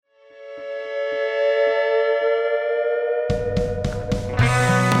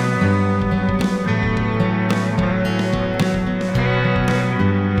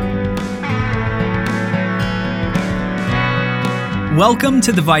Welcome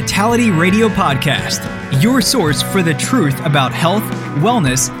to the Vitality Radio Podcast, your source for the truth about health,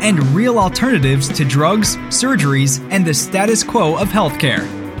 wellness, and real alternatives to drugs, surgeries, and the status quo of healthcare.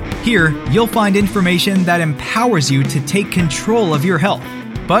 Here, you'll find information that empowers you to take control of your health.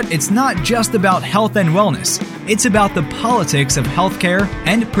 But it's not just about health and wellness. It's about the politics of healthcare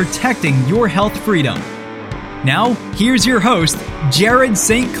and protecting your health freedom. Now, here's your host, Jared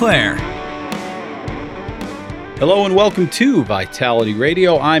St. Clair. Hello and welcome to Vitality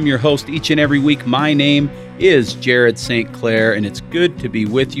Radio. I'm your host each and every week. My name is Jared St. Clair, and it's good to be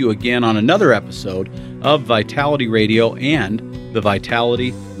with you again on another episode of Vitality Radio and the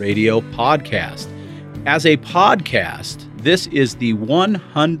Vitality Radio Podcast. As a podcast, this is the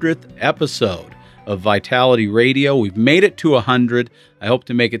 100th episode of Vitality Radio. We've made it to 100. I hope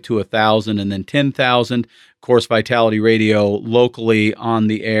to make it to 1,000 and then 10,000. Of course, Vitality Radio locally on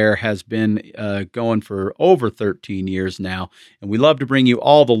the air has been going for over 13 years now, and we love to bring you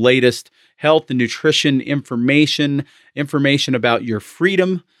all the latest health and nutrition information about your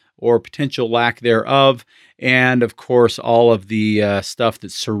freedom or potential lack thereof, and of course, all of the stuff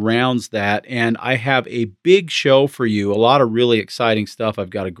that surrounds that. And I have a big show for you, a lot of really exciting stuff. I've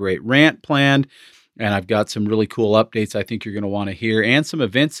got a great rant planned, and I've got some really cool updates I think you're going to want to hear, and some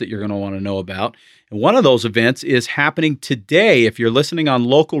events that you're going to want to know about. And one of those events is happening today. If you're listening on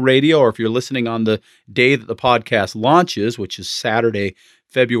local radio, or if you're listening on the day that the podcast launches, which is Saturday,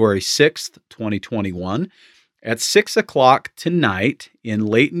 February 6th, 2021, at 6 o'clock tonight in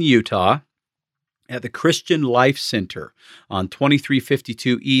Layton, Utah, at the Christian Life Center on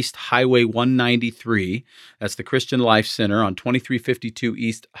 2352 East Highway 193. That's the Christian Life Center on 2352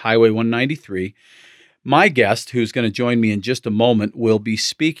 East Highway 193. My guest, who's going to join me in just a moment, will be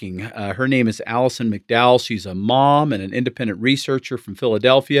speaking. Her name is Allison McDowell. She's a mom and an independent researcher from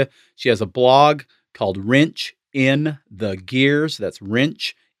Philadelphia. She has a blog called Wrench in the Gears. That's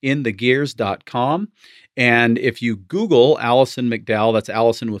wrenchinthegears.com. And if you Google Allison McDowell, that's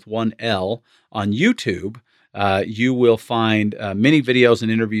Allison with one L, on YouTube, you will find many videos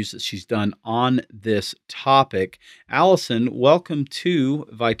and interviews that she's done on this topic. Allison, welcome to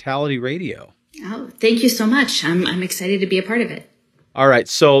Vitality Radio. Oh, thank you so much. I'm excited to be a part of it. All right.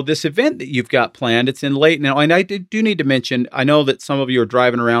 So this event that you've got planned, it's in Layton now. And I do need to mention, I know that some of you are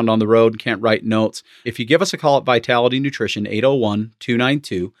driving around on the road and can't write notes. If you give us a call at Vitality Nutrition,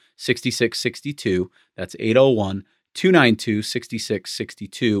 801-292-6662, that's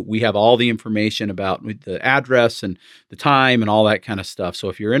 801-292-6662. We have all the information about the address and the time and all that kind of stuff. So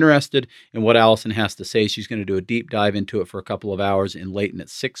if you're interested in what Allison has to say, she's going to do a deep dive into it for a couple of hours in Layton at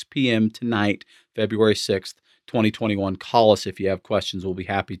 6 p.m. tonight, February 6th, 2021. Call us if you have questions. We'll be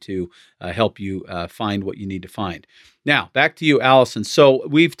happy to help you find what you need to find. Now, back to you, Allison. So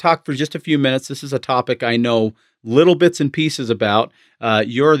we've talked for just a few minutes. This is a topic I know little bits and pieces about.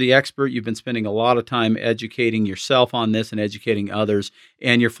 You're the expert. You've been spending a lot of time educating yourself on this and educating others.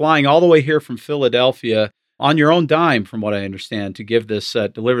 And you're flying all the way here from Philadelphia on your own dime, from what I understand, to give this,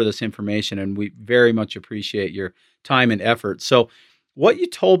 deliver this information. And we very much appreciate your time and effort. So what you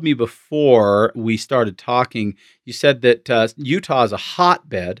told me before we started talking, you said that Utah is a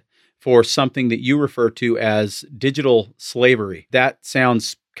hotbed for something that you refer to as digital slavery. That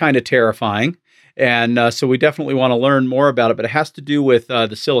sounds kind of terrifying. And so we definitely want to learn more about it, but it has to do with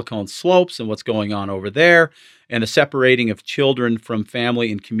the Silicon Slopes and what's going on over there, and the separating of children from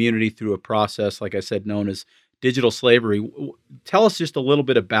family and community through a process, like I said, known as digital slavery. Tell us just a little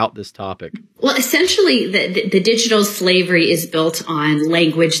bit about this topic. Well, essentially, the digital slavery is built on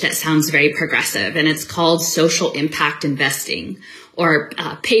language that sounds very progressive, and it's called social impact investing, or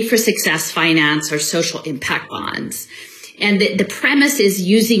pay for success finance, or social impact bonds. And the premise is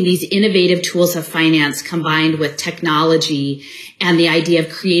using these innovative tools of finance combined with technology and the idea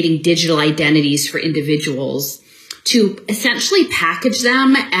of creating digital identities for individuals to essentially package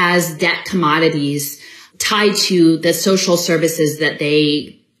them as debt commodities tied to the social services that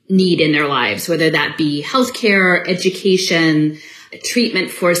they need in their lives, whether that be healthcare, education, treatment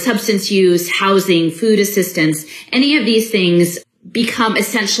for substance use, housing, food assistance. Any of these things become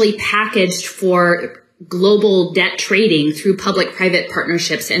essentially packaged for global debt trading through public-private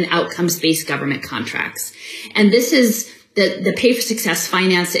partnerships and outcomes-based government contracts. And this is the Pay for Success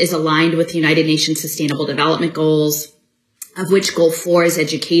finance is aligned with the United Nations Sustainable Development Goals, of which Goal 4 is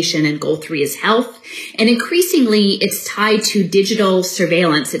education and Goal 3 is health. And increasingly, it's tied to digital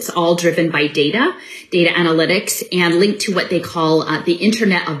surveillance. It's all driven by data analytics, and linked to what they call the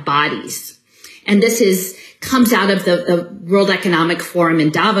Internet of Bodies. And this comes out of the World Economic Forum in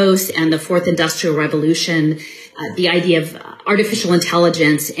Davos and the Fourth Industrial Revolution, the idea of artificial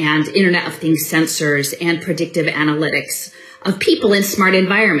intelligence and Internet of Things sensors and predictive analytics of people in smart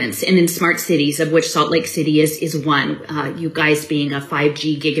environments and in smart cities, of which Salt Lake City is one, you guys being a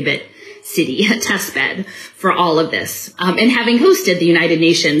 5G gigabit city, a test bed for all of this, and having hosted the United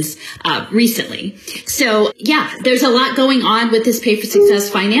Nations recently. So yeah, there's a lot going on with this Pay for Success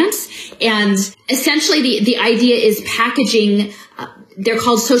finance. And essentially the idea is packaging, they're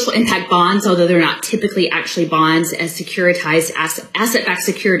called social impact bonds, although they're not typically actually bonds, as securitized asset-backed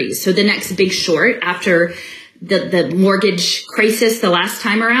securities. So the next big short after the mortgage crisis the last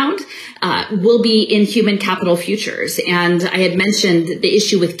time around will be in human capital futures. And I had mentioned the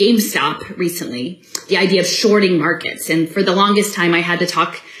issue with GameStop recently, the idea of shorting markets. And for the longest time, I had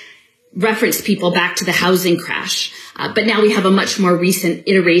to reference people back to the housing crash. But now we have a much more recent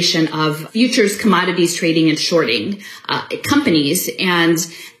iteration of futures commodities trading and shorting companies. And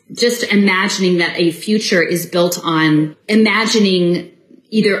just imagining that a future is built on imagining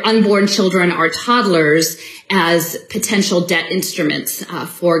either unborn children or toddlers as potential debt instruments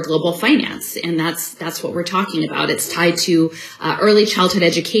for global finance. And that's what we're talking about. It's tied to early childhood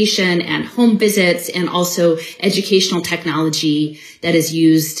education and home visits, and also educational technology that is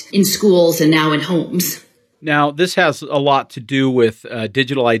used in schools and now in homes. Now, this has a lot to do with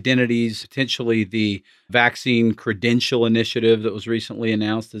digital identities, potentially the vaccine credential initiative that was recently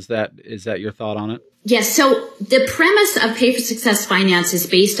announced. Is that your thought on it? Yes. So the premise of Pay for Success finance is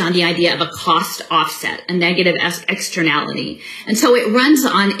based on the idea of a cost offset, a negative externality. And so it runs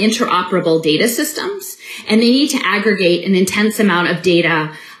on interoperable data systems, and they need to aggregate an intense amount of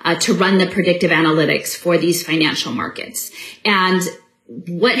data to run the predictive analytics for these financial markets. And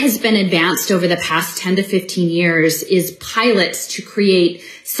what has been advanced over the past 10 to 15 years is pilots to create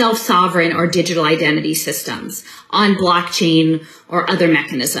self-sovereign or digital identity systems on blockchain or other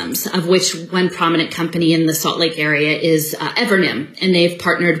mechanisms, of which one prominent company in the Salt Lake area is Evernym. And they've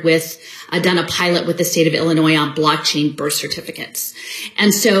partnered with, done a pilot with the state of Illinois on blockchain birth certificates.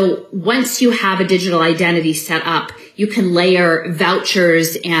 And so once you have a digital identity set up, you can layer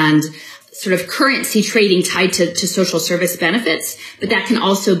vouchers and sort of currency trading tied to social service benefits, but that can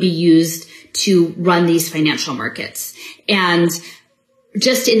also be used to run these financial markets. And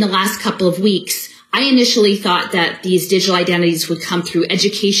just in the last couple of weeks, I initially thought that these digital identities would come through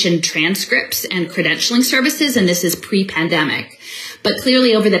education transcripts and credentialing services, and this is pre-pandemic. But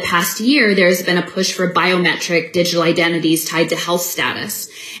clearly over the past year, there's been a push for biometric digital identities tied to health status.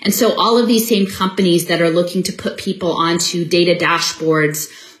 And so all of these same companies that are looking to put people onto data dashboards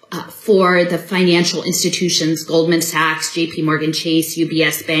for the financial institutions, Goldman Sachs, JP Morgan Chase,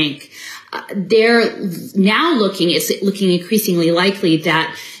 UBS Bank, they're now it's looking increasingly likely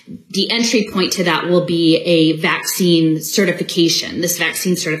that the entry point to that will be a vaccine certification, this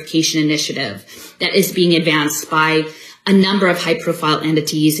vaccine certification initiative that is being advanced by a number of high-profile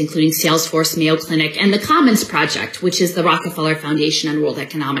entities, including Salesforce, Mayo Clinic, and the Commons Project, which is the Rockefeller Foundation and World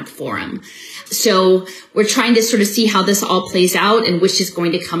Economic Forum. So we're trying to sort of see how this all plays out and which is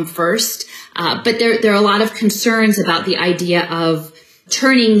going to come first. But there are a lot of concerns about the idea of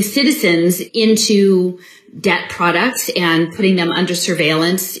turning citizens into debt products and putting them under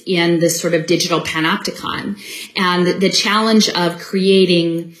surveillance in this sort of digital panopticon. And the challenge of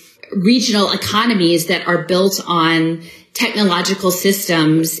creating regional economies that are built on technological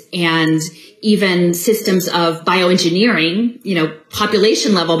systems and even systems of bioengineering,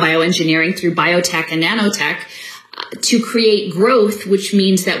 population level bioengineering through biotech and nanotech to create growth, which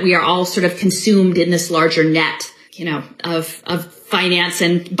means that we are all sort of consumed in this larger net, of finance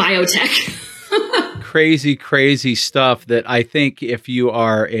and biotech. Crazy stuff that I think if you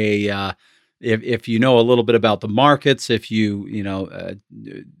are if you know a little bit about the markets, if you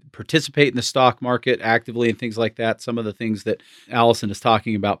participate in the stock market actively and things like that, some of the things that Allison is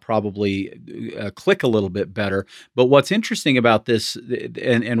talking about probably click a little bit better. But what's interesting about this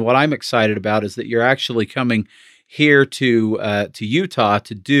and what I'm excited about is that you're actually coming here to Utah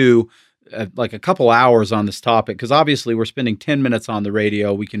to do like a couple hours on this topic, because obviously we're spending 10 minutes on the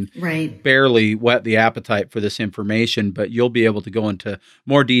radio. We can barely whet the appetite for this information, but you'll be able to go into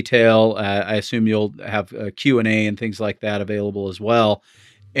more detail. I assume you'll have Q&A and things like that available as well.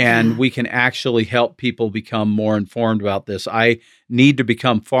 And we can actually help people become more informed about this. I need to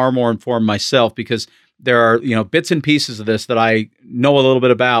become far more informed myself, because there are, bits and pieces of this that I know a little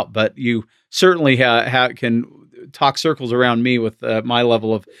bit about, but you certainly can talk circles around me with my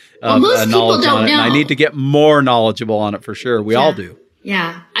level of knowledge on it. And I need to get more knowledgeable on it for sure. We all do.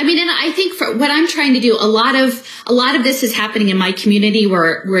 Yeah. I mean, and I think for what I'm trying to do, a lot of this is happening in my community.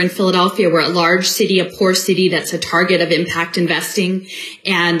 We're in Philadelphia. We're a large city, a poor city that's a target of impact investing.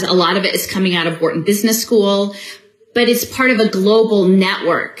 And a lot of it is coming out of Wharton Business School. but it's part of a global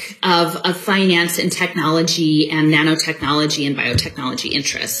network of finance and technology and nanotechnology and biotechnology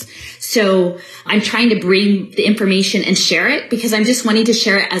interests. So I'm trying to bring the information and share it because I'm just wanting to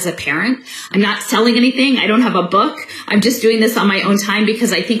share it as a parent. I'm not selling anything. I don't have a book. I'm just doing this on my own time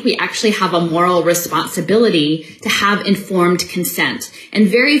because I think we actually have a moral responsibility to have informed consent. And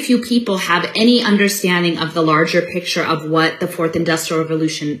very few people have any understanding of the larger picture of what the fourth industrial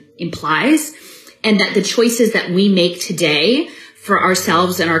revolution implies, and that the choices that we make today for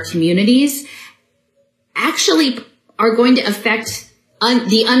ourselves and our communities actually are going to affect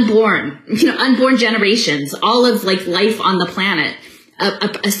the unborn generations, all of life on the planet,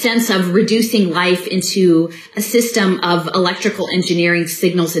 a sense of reducing life into a system of electrical engineering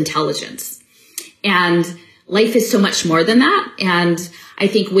signals intelligence. And life is so much more than that. And I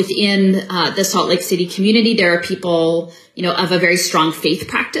think within the Salt Lake City community, there are people, of a very strong faith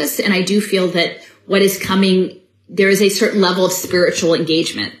practice. And I do feel that what is coming, there is a certain level of spiritual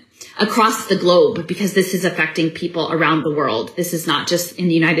engagement across the globe because this is affecting people around the world. This is not just in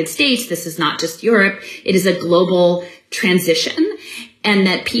the United States. This is not just Europe. It is a global transition, and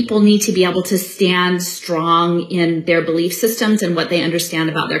that people need to be able to stand strong in their belief systems and what they understand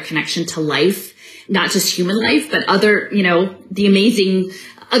about their connection to life, not just human life, but other, the amazing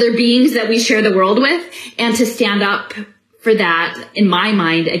other beings that we share the world with, and to stand up for that, in my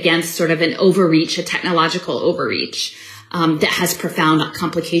mind, against sort of an overreach, a technological overreach that has profound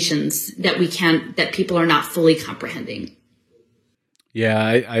complications that people are not fully comprehending.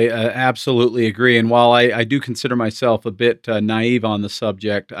 Yeah, I absolutely agree. And while I do consider myself a bit naive on the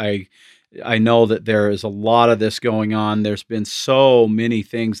subject, I know that there is a lot of this going on. There's been so many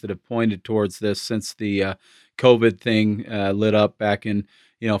things that have pointed towards this since the COVID thing lit up back in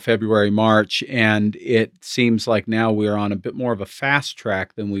February, March, and it seems like now we're on a bit more of a fast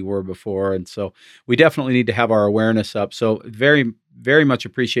track than we were before. And so we definitely need to have our awareness up. So very, very much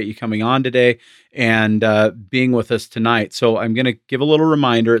appreciate you coming on today and being with us tonight. So I'm going to give a little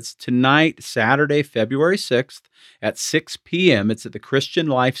reminder. It's tonight, Saturday, February 6th at 6 p.m. It's at the Christian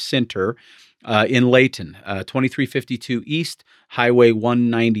Life Center in Layton, 2352 East Highway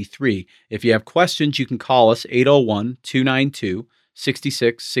 193. If you have questions, you can call us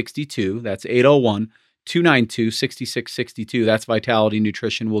 801-292-6662. That's 801-292-6662. That's Vitality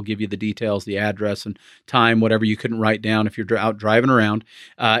Nutrition. We'll give you the details, the address and time, whatever you couldn't write down if you're out driving around.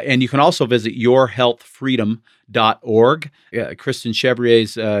 And you can also visit yourhealthfreedom.org. Kristen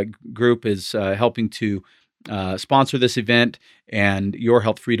Chevrier's group is helping to sponsor this event, and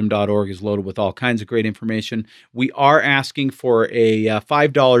yourhealthfreedom.org is loaded with all kinds of great information. We are asking for a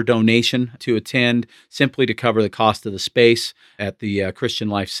 $5 donation to attend, simply to cover the cost of the space at the Christian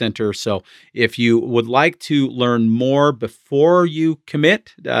Life Center. So if you would like to learn more before you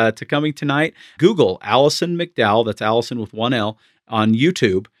commit to coming tonight, Google Allison McDowell, that's Allison with one L, on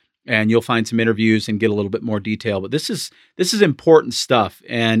YouTube, and you'll find some interviews and get a little bit more detail. But this is important stuff,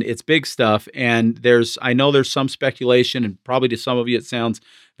 and it's big stuff. And I know there's some speculation, and probably to some of you it sounds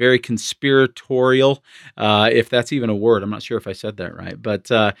very conspiratorial, if that's even a word. I'm not sure if I said that right. But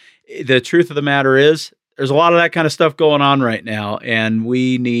the truth of the matter is, there's a lot of that kind of stuff going on right now, and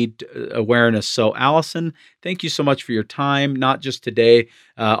we need awareness. So, Allison, thank you so much for your time, not just today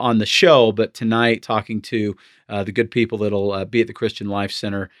on the show, but tonight talking to the good people that'll be at the Christian Life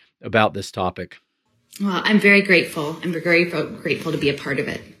Center about this topic. Well, I'm very grateful. I'm very grateful to be a part of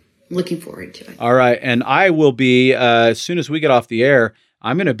it. I'm looking forward to it. All right. And I will be, as soon as we get off the air,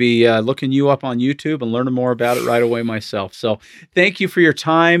 I'm going to be looking you up on YouTube and learning more about it right away myself. So thank you for your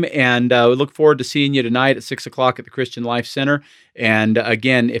time, and we look forward to seeing you tonight at 6 o'clock at the Christian Life Center. And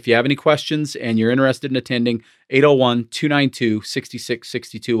again, if you have any questions and you're interested in attending,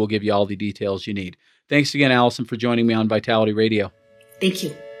 801-292-6662 will give you all the details you need. Thanks again, Allison, for joining me on Vitality Radio. Thank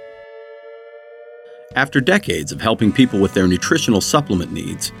you. After decades of helping people with their nutritional supplement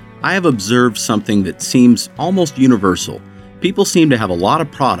needs, I have observed something that seems almost universal. People seem to have a lot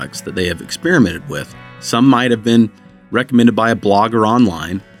of products that they have experimented with. Some might have been recommended by a blogger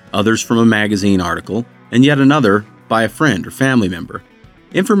online, others from a magazine article, and yet another by a friend or family member.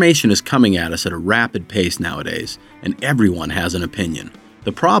 Information is coming at us at a rapid pace nowadays, and everyone has an opinion.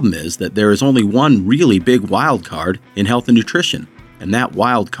 The problem is that there is only one really big wild card in health and nutrition, and that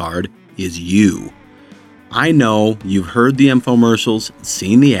wild card is you. I know you've heard the infomercials,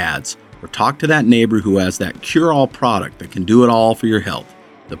 seen the ads, or talked to that neighbor who has that cure-all product that can do it all for your health.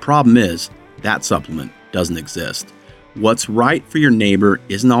 The problem is, that supplement doesn't exist. What's right for your neighbor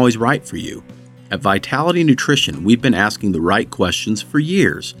isn't always right for you. At Vitality Nutrition, we've been asking the right questions for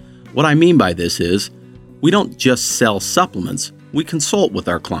years. What I mean by this is, we don't just sell supplements, we consult with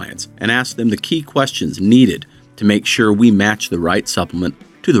our clients and ask them the key questions needed to make sure we match the right supplement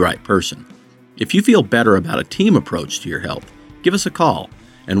to the right person. If you feel better about a team approach to your health, give us a call,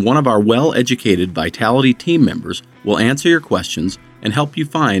 and one of our well-educated Vitality team members will answer your questions and help you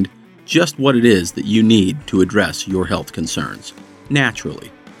find just what it is that you need to address your health concerns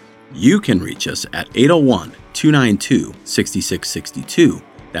naturally. You can reach us at 801-292-6662.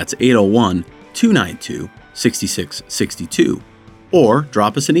 That's 801-292-6662. Or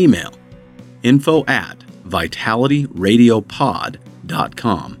drop us an email,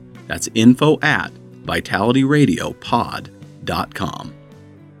 info@vitalityradiopod.com. That's info@vitalityradiopod.com.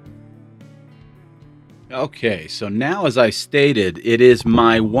 Okay, so now, as I stated, it is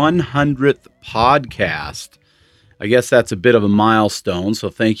my 100th podcast. I guess that's a bit of a milestone, so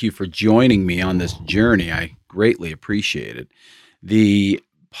thank you for joining me on this journey. I greatly appreciate it. The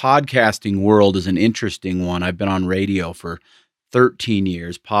podcasting world is an interesting one. I've been on radio for 13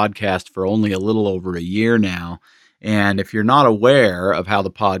 years, podcast for only a little over a year now. And if you're not aware of how the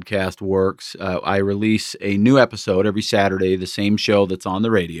podcast works, I release a new episode every Saturday, the same show that's on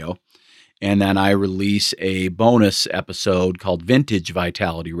the radio. And then I release a bonus episode called Vintage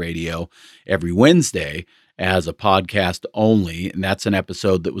Vitality Radio every Wednesday as a podcast only. And that's an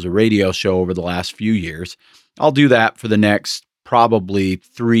episode that was a radio show over the last few years. I'll do that for the next probably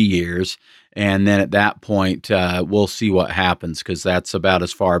 3 years. And then at that point, we'll see what happens, because that's about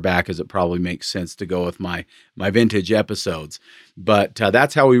as far back as it probably makes sense to go with my vintage episodes. But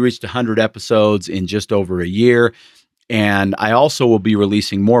that's how we reached 100 episodes in just over a year. And I also will be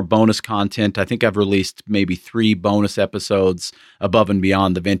releasing more bonus content. I think I've released maybe 3 bonus episodes above and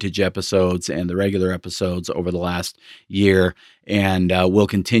beyond the vintage episodes and the regular episodes over the last year, and we'll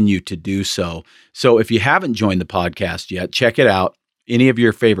continue to do so. So if you haven't joined the podcast yet, check it out. Any of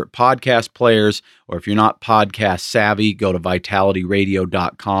your favorite podcast players, or if you're not podcast savvy, go to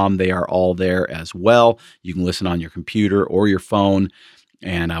vitalityradio.com. They are all there as well. You can listen on your computer or your phone,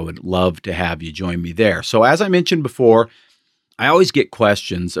 and I would love to have you join me there. So as I mentioned before, I always get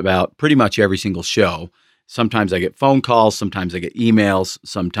questions about pretty much every single show. Sometimes I get phone calls, sometimes I get emails,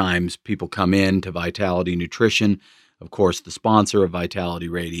 sometimes people come in to Vitality Nutrition, of course, the sponsor of Vitality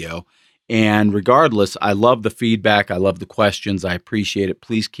Radio. And regardless, I love the feedback. I love the questions. I appreciate it.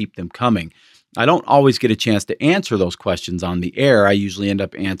 Please keep them coming. I don't always get a chance to answer those questions on the air. I usually end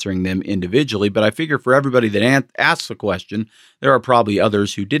up answering them individually, but I figure for everybody that asks a question, there are probably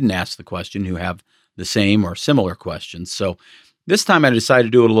others who didn't ask the question who have the same or similar questions. So this time I decided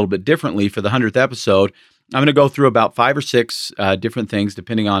to do it a little bit differently. For the 100th episode, I'm going to go through about 5 or 6 different things,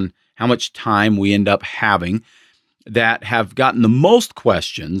 depending on how much time we end up having, that have gotten the most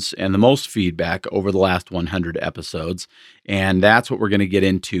questions and the most feedback over the last 100 episodes. And that's what we're going to get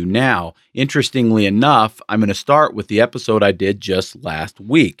into now. Interestingly enough, I'm going to start with the episode I did just last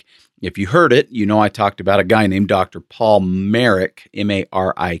week. If you heard it, you know I talked about a guy named Dr. Paul Marik,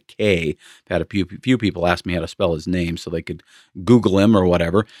 M-A-R-I-K. I've had a few people ask me how to spell his name so they could Google him or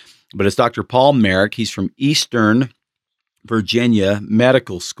whatever. But it's Dr. Paul Marik. He's from Eastern Virginia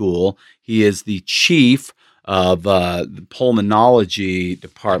Medical School. He is the chief of the pulmonology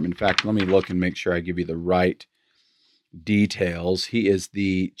department. In fact, let me look and make sure I give you the right details. He is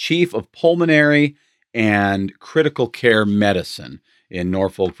the chief of pulmonary and critical care medicine in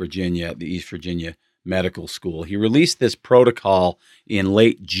Norfolk, Virginia, at the East Virginia Medical School. He released this protocol in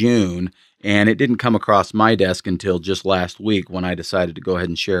late June, and it didn't come across my desk until just last week when I decided to go ahead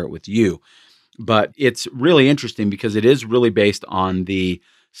and share it with you. But it's really interesting because it is really based on the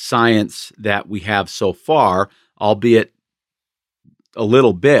science that we have so far, albeit a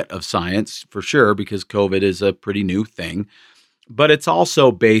little bit of science for sure, because COVID is a pretty new thing. But it's also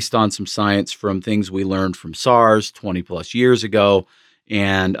based on some science from things we learned from SARS 20 plus years ago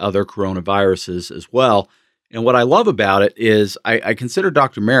and other coronaviruses as well. And what I love about it is I consider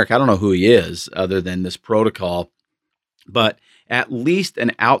Dr. Marik, I don't know who he is other than this protocol, but at least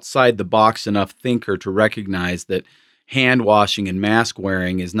an outside the box enough thinker to recognize that hand washing and mask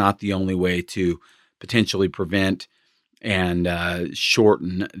wearing is not the only way to potentially prevent and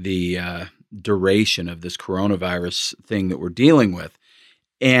shorten the duration of this coronavirus thing that we're dealing with.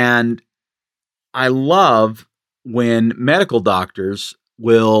 And I love when medical doctors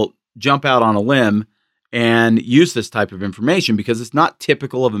will jump out on a limb and use this type of information, because it's not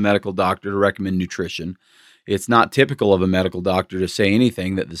typical of a medical doctor to recommend nutrition. It's not typical of a medical doctor to say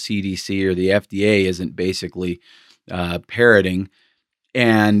anything that the CDC or the FDA isn't basically parroting.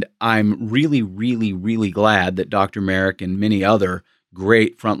 And I'm really, really, really glad that Dr. Marik and many other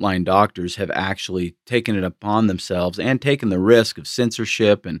great frontline doctors have actually taken it upon themselves and taken the risk of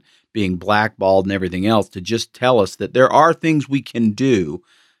censorship and being blackballed and everything else to just tell us that there are things we can do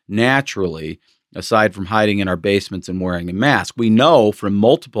naturally aside from hiding in our basements and wearing a mask. We know from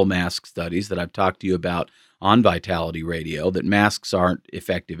multiple mask studies that I've talked to you about on Vitality Radio that masks aren't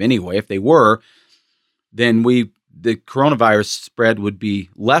effective anyway. If they were, then the coronavirus spread would be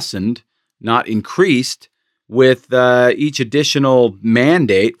lessened, not increased, with each additional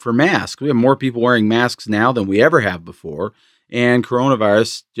mandate for masks. We have more people wearing masks now than we ever have before, and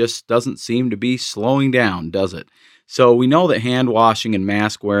coronavirus just doesn't seem to be slowing down, does it? So we know that hand washing and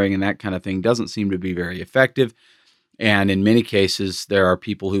mask wearing and that kind of thing doesn't seem to be very effective. And in many cases, there are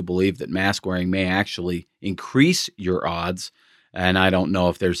people who believe that mask wearing may actually increase your odds. And I don't know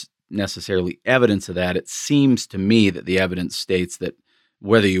if there's necessarily evidence of that. It seems to me that the evidence states that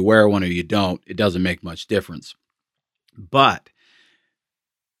whether you wear one or you don't, it doesn't make much difference. But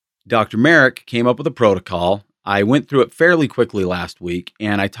Dr. Marik came up with a protocol. I went through it fairly quickly last week,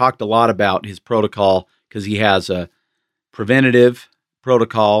 and I talked a lot about his protocol because he has a preventative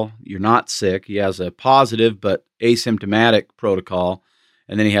protocol. You're not sick. He has a positive but asymptomatic protocol,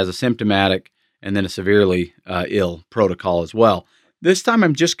 and then he has a symptomatic and then a severely ill protocol as well. This time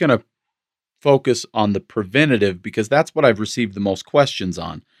I'm just going to focus on the preventative because that's what I've received the most questions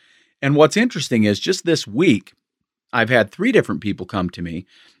on. And what's interesting is just this week, I've had 3 different people come to me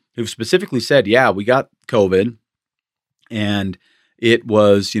who've specifically said, yeah, we got COVID and it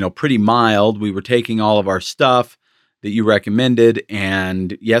was, pretty mild. We were taking all of our stuff that you recommended.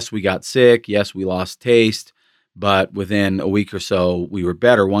 And yes, we got sick. Yes, we lost taste. But within a week or so, we were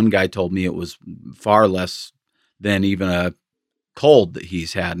better. One guy told me it was far less than even a cold that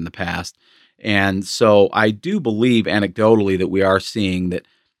he's had in the past. And so I do believe anecdotally that we are seeing that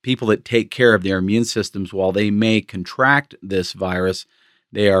people that take care of their immune systems, while they may contract this virus,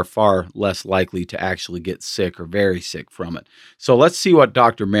 they are far less likely to actually get sick or very sick from it. So let's see what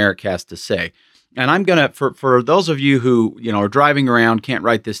Dr. Marik has to say. And I'm going to, for those of you who, are driving around, can't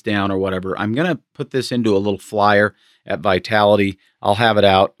write this down or whatever, I'm going to put this into a little flyer at Vitality. I'll have it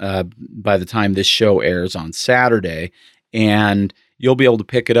out by the time this show airs on Saturday. And you'll be able to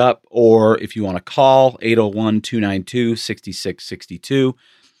pick it up, or if you want to call, 801-292-6662.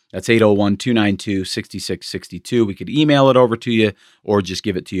 That's 801-292-6662. We could email it over to you or just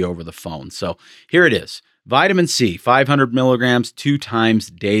give it to you over the phone. So here it is. Vitamin C, 500 milligrams 2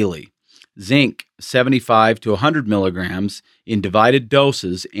 times daily. Zinc, 75 to 100 milligrams in divided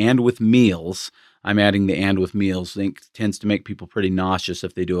doses and with meals. I'm adding the and with meals. Zinc tends to make people pretty nauseous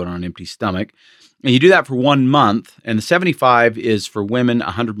if they do it on an empty stomach. And you do that for 1 month, and the 75 is for women,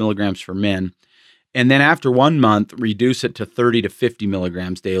 100 milligrams for men. And then after 1 month, reduce it to 30 to 50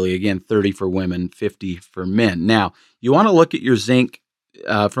 milligrams daily. Again, 30 for women, 50 for men. Now, you want to look at your zinc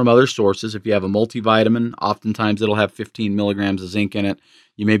from other sources. If you have a multivitamin, oftentimes it'll have 15 milligrams of zinc in it.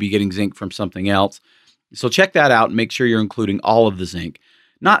 You may be getting zinc from something else. So check that out and make sure you're including all of the zinc.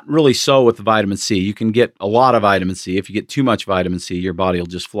 Not really so with the vitamin C. You can get a lot of vitamin C. If you get too much vitamin C, your body will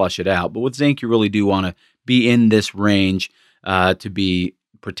just flush it out. But with zinc, you really do want to be in this range to be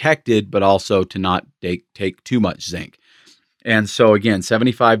protected, but also to not take too much zinc. And so again,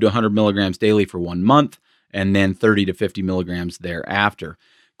 75 to 100 milligrams daily for 1 month, and then 30 to 50 milligrams thereafter.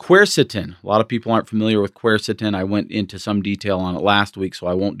 Quercetin. A lot of people aren't familiar with quercetin. I went into some detail on it last week, so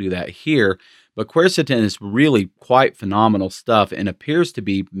I won't do that here. But quercetin is really quite phenomenal stuff and appears to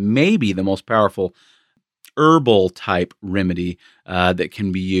be maybe the most powerful herbal type remedy that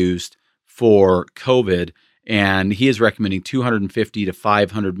can be used for COVID. And he is recommending 250 to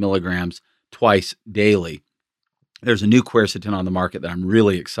 500 milligrams twice daily. There's a new quercetin on the market that I'm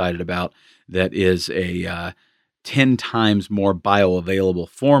really excited about that is a 10 times more bioavailable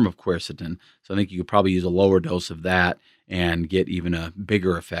form of quercetin. So I think you could probably use a lower dose of that and get even a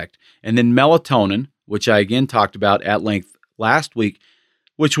bigger effect. And then melatonin, which I again talked about at length last week,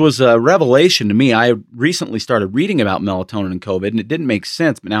 which was a revelation to me. I recently started reading about melatonin and COVID, and it didn't make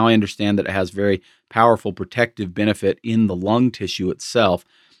sense, but now I understand that it has very powerful protective benefit in the lung tissue itself.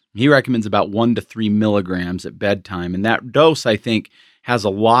 He recommends about 1 to 3 milligrams at bedtime, and that dose, I think, has a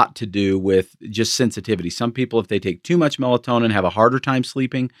lot to do with just sensitivity. Some people, if they take too much melatonin, have a harder time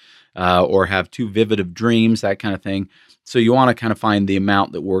sleeping or have too vivid of dreams, that kind of thing. So you want to kind of find the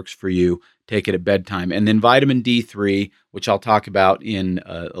amount that works for you, take it at bedtime. And then vitamin D3, which I'll talk about in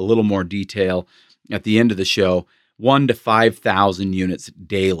a little more detail at the end of the show, 1 to 5,000 units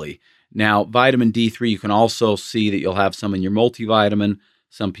daily. Now, vitamin D3, you can also see that you'll have some in your multivitamin.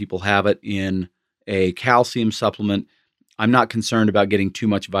 Some people have it in a calcium supplement. I'm not concerned about getting too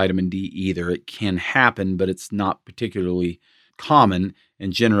much vitamin D either. It can happen, but it's not particularly common,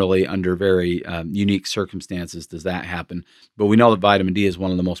 and generally under very unique circumstances does that happen. But we know that vitamin D is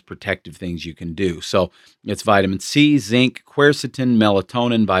one of the most protective things you can do. So it's vitamin C, zinc, quercetin,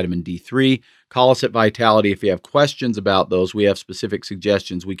 melatonin, vitamin D3. Call us at Vitality if you have questions about those. We have specific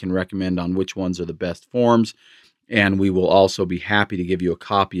suggestions we can recommend on which ones are the best forms. And we will also be happy to give you a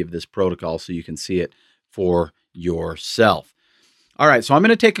copy of this protocol so you can see it for yourself. All right, so I'm going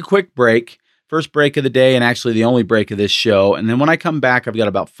to take a quick break. First break of the day, and actually the only break of this show. And then when I come back, I've got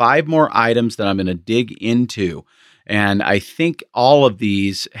about 5 more items that I'm going to dig into. And I think all of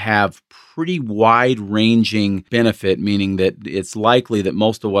these have pretty wide-ranging benefit, meaning that it's likely that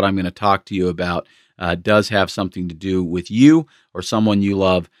most of what I'm going to talk to you about does have something to do with you or someone you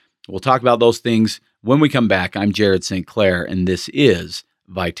love. We'll talk about those things when we come back. I'm Jared St. Clair, and this is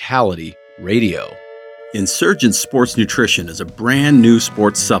Vitality Radio. Insurgence Sports Nutrition is a brand new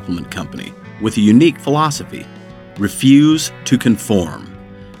sports supplement company with a unique philosophy: refuse to conform.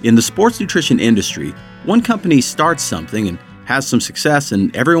 In the sports nutrition industry, one company starts something and has some success,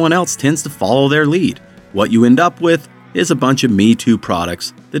 and everyone else tends to follow their lead. What you end up with is a bunch of Me Too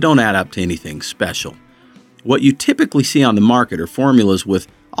products that don't add up to anything special. What you typically see on the market are formulas with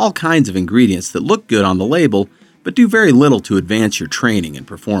all kinds of ingredients that look good on the label, but do very little to advance your training and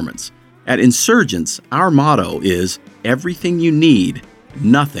performance. At Insurgence, our motto is everything you need,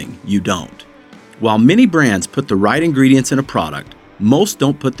 nothing you don't. While many brands put the right ingredients in a product, most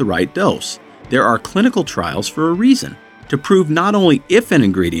don't put the right dose. There are clinical trials for a reason, to prove not only if an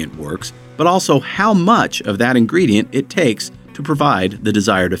ingredient works, but also how much of that ingredient it takes to provide the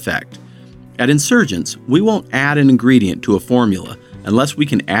desired effect. At Insurgence, we won't add an ingredient to a formula unless we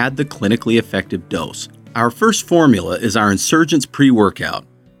can add the clinically effective dose. Our first formula is our Insurgence pre-workout.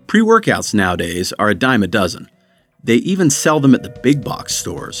 Pre-workouts nowadays are a dime a dozen. They even sell them at the big box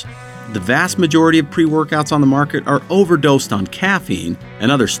stores. The vast majority of pre-workouts on the market are overdosed on caffeine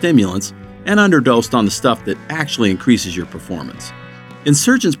and other stimulants and underdosed on the stuff that actually increases your performance.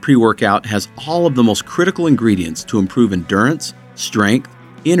 Insurgence pre-workout has all of the most critical ingredients to improve endurance, strength,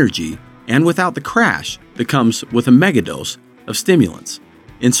 energy, and without the crash that comes with a megadose of stimulants.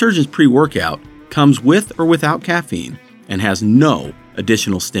 Insurgence pre-workout comes with or without caffeine and has no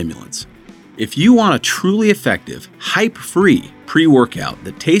additional stimulants. If you want a truly effective, hype-free pre-workout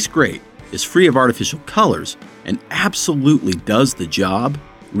that tastes great, is free of artificial colors, and absolutely does the job,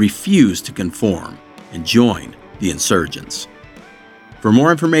 refuse to conform and join the Insurgents. For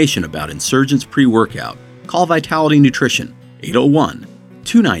more information about Insurgents pre-workout, call Vitality Nutrition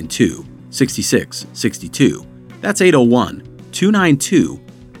 801-292-6662. That's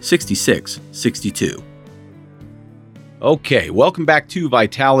 801-292-6662. Okay, welcome back to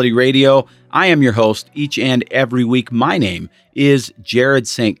Vitality Radio. I am your host each and every week. My name is Jared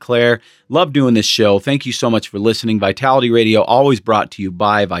St. Clair. Love doing this show. Thank you so much for listening. Vitality Radio, always brought to you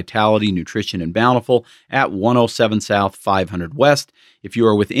by Vitality Nutrition and Bountiful at 107 South, 500 West. If you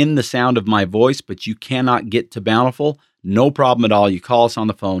are within the sound of my voice, but you cannot get to Bountiful, no problem at all. You call us on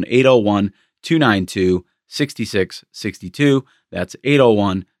the phone, 801-292-6662. That's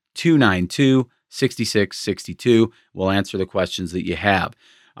 801-292-6662. We'll answer the questions that you have.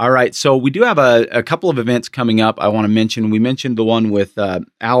 All right, so we do have a couple of events coming up I want to mention. We mentioned the one with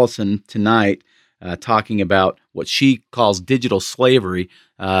Allison tonight, talking about what she calls digital slavery,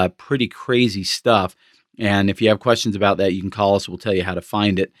 pretty crazy stuff. And if you have questions about that, you can call us. We'll tell you how to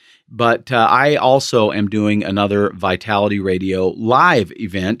find it. But I also am doing another Vitality Radio live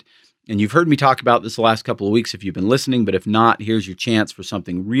event. And you've heard me talk about this the last couple of weeks if you've been listening. But if not, here's your chance for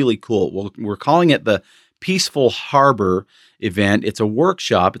something really cool. We're calling it the Peaceful Harbor event. It's a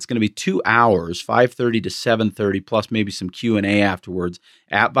workshop. It's going to be 2 hours, 5:30 to 7:30, plus maybe some Q&A afterwards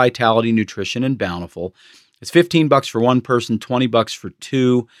at Vitality Nutrition and Bountiful. It's $15 for one person, $20 for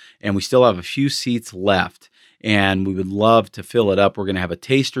two, and we still have a few seats left, and we would love to fill it up. We're going to have a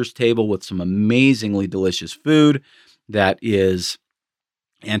taster's table with some amazingly delicious food that is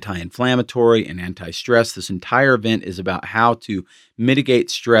anti-inflammatory and anti-stress. This entire event is about how to mitigate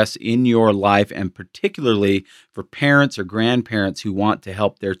stress in your life, and particularly for parents or grandparents who want to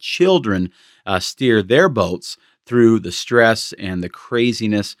help their children steer their boats through the stress and the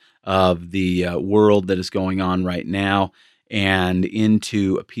craziness of the world that is going on right now, and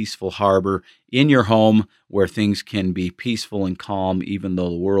into a peaceful harbor in your home where things can be peaceful and calm even though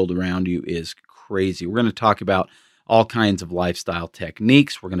the world around you is crazy. We're going to talk about all kinds of lifestyle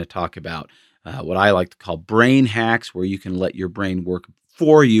techniques. We're going to talk about what I like to call brain hacks, where you can let your brain work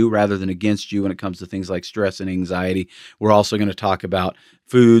for you rather than against you when it comes to things like stress and anxiety. We're also going to talk about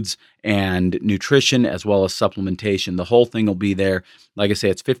foods and nutrition as well as supplementation. The whole thing will be there. Like I say,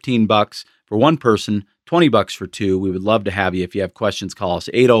 it's $15 for one person, $20 for two. We would love to have you. If you have questions, call us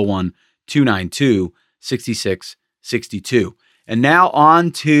 801-292-6662. And now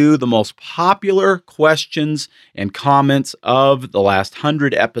on to the most popular questions and comments of the last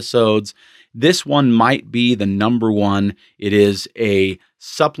 100 episodes. This one might be the number one. It is a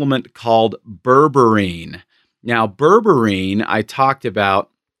supplement called berberine. Now, berberine, I talked about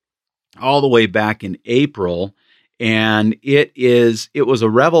all the way back in April, and it was a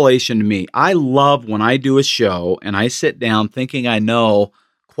revelation to me. I love when I do a show and I sit down thinking I know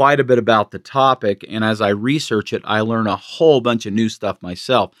quite a bit about the topic, and as I research it, I learn a whole bunch of new stuff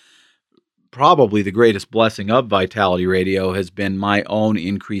myself. Probably the greatest blessing of Vitality Radio has been my own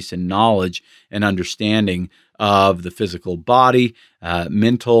increase in knowledge and understanding of the physical body,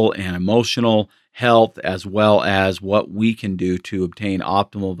 mental and emotional health, as well as what we can do to obtain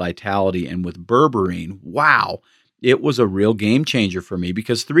optimal vitality. And with berberine, wow, it was a real game changer for me,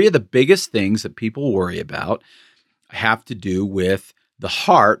 because three of the biggest things that people worry about have to do with the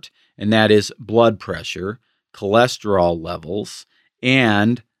heart, and that is blood pressure, cholesterol levels,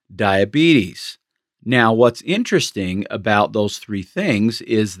 and diabetes. Now, what's interesting about those three things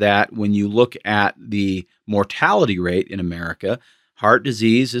is that when you look at the mortality rate in America, heart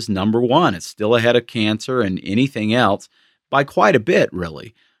disease is number one. It's still ahead of cancer and anything else by quite a bit,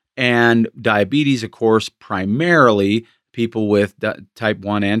 really. And diabetes, of course, primarily people with type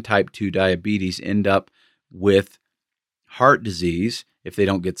 1 and type 2 diabetes end up with heart disease if they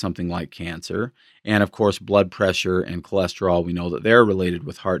don't get something like cancer. And of course, blood pressure and cholesterol, we know that they're related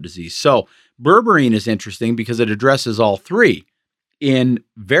with heart disease. So berberine is interesting because it addresses all three in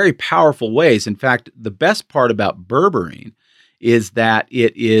very powerful ways. In fact, the best part about berberine is that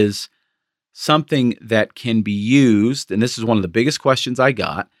it is something that can be used, and this is one of the biggest questions I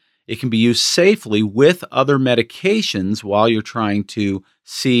got, it can be used safely with other medications while you're trying to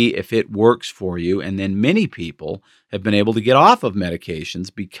see if it works for you. And then many people have been able to get off of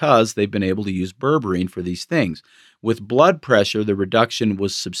medications because they've been able to use berberine for these things. With blood pressure, the reduction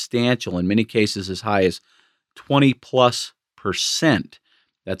was substantial, in many cases as high as 20+%.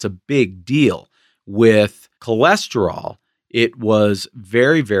 That's a big deal. With cholesterol, it was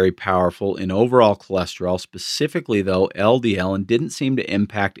very, very powerful in overall cholesterol, specifically, though, LDL, and didn't seem to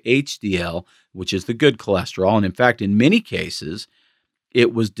impact HDL, which is the good cholesterol. And in fact, in many cases,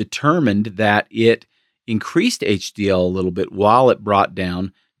 it was determined that it increased HDL a little bit while it brought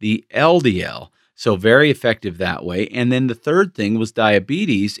down the LDL. So very effective that way. And then the third thing was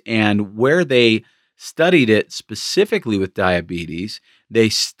diabetes, and where they studied it specifically with diabetes, they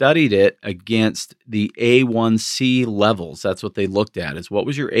studied it against the A1C levels. That's what they looked at, is what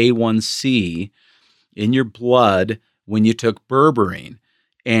was your A1C in your blood when you took berberine.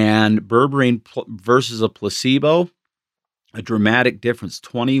 And berberine versus a placebo, a dramatic difference,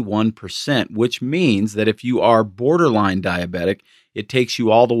 21%, which means that if you are borderline diabetic, it takes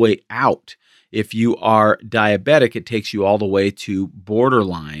you all the way out. If you are diabetic, it takes you all the way to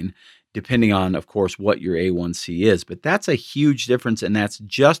borderline, depending on, of course, what your A1C is. But that's a huge difference, and that's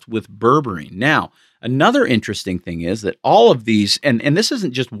just with berberine. Now, another interesting thing is that all of these, and this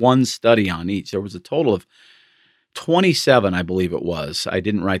isn't just one study on each. There was a total of 27, I believe it was. I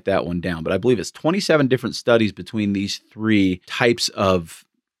didn't write that one down, but I believe it's 27 different studies between these three types of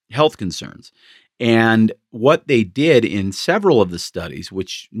health concerns. And what they did in several of the studies,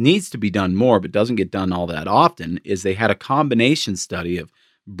 which needs to be done more but doesn't get done all that often, is they had a combination study of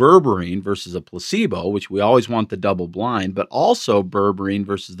berberine versus a placebo, which we always want the double blind, but also berberine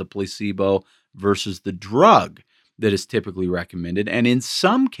versus the placebo versus the drug that is typically recommended, and in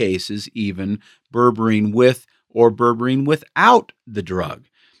some cases even berberine with or berberine without the drug.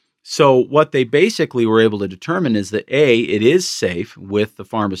 So what they basically were able to determine is that A, it is safe with the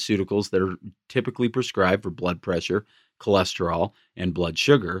pharmaceuticals that are typically prescribed for blood pressure, cholesterol, and blood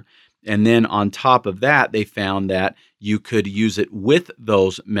sugar. And then on top of that, they found that you could use it with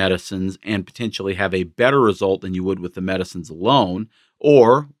those medicines and potentially have a better result than you would with the medicines alone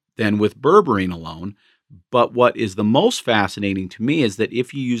or than with berberine alone. But what is the most fascinating to me is that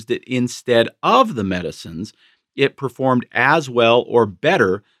if you used it instead of the medicines, it performed as well or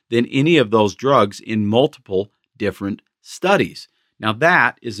better than any of those drugs in multiple different studies. Now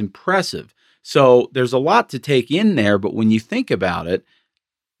that is impressive. So there's a lot to take in there, but when you think about it,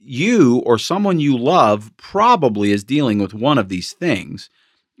 you or someone you love probably is dealing with one of these things,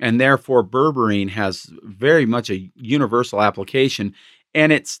 and therefore berberine has very much a universal application,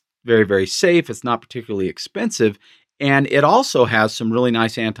 and it's very, very safe. It's not particularly expensive, and it also has some really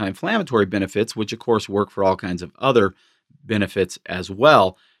nice anti-inflammatory benefits, which of course work for all kinds of other benefits as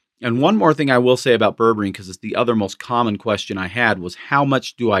well. And one more thing I will say about berberine, because it's the other most common question I had, was how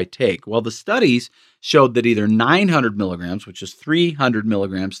much do I take? Well, the studies showed that either 900 milligrams, which is 300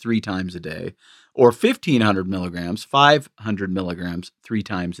 milligrams 3 times a day, or 1,500 milligrams, 500 milligrams 3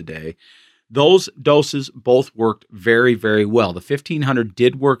 times a day. Those doses both worked very, very well. The 1,500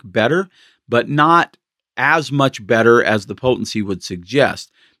 did work better, but not as much better as the potency would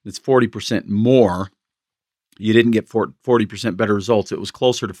suggest. It's 40% more. You didn't get 40% better results. It was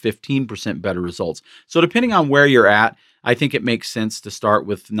closer to 15% better results. So depending on where you're at, I think it makes sense to start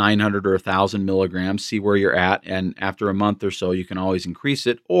with 900 or 1,000 milligrams, see where you're at, and after a month or so, you can always increase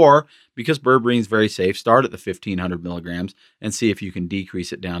it. Or, because berberine is very safe, start at the 1,500 milligrams and see if you can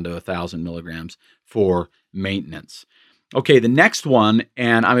decrease it down to 1,000 milligrams for maintenance. Okay, the next one,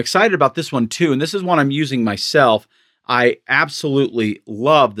 and I'm excited about this one too, and this is one I'm using myself. I absolutely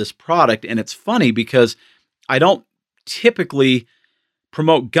love this product, and it's funny because I don't typically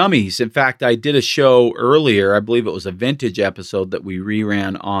promote gummies. In fact, I did a show earlier, I believe it was a vintage episode that we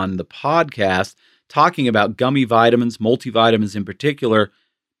reran on the podcast, talking about gummy vitamins, multivitamins in particular,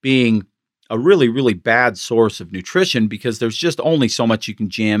 being a really, really bad source of nutrition because there's just only so much you can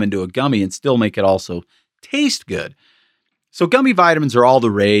jam into a gummy and still make it also taste good. So gummy vitamins are all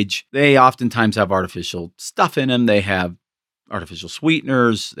the rage. They oftentimes have artificial stuff in them. They have artificial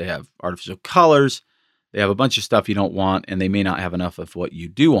sweeteners. They have artificial colors. They have a bunch of stuff you don't want, and they may not have enough of what you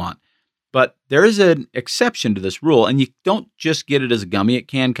do want. But there is an exception to this rule, and you don't just get it as a gummy. It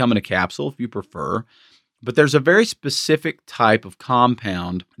can come in a capsule if you prefer. But there's a very specific type of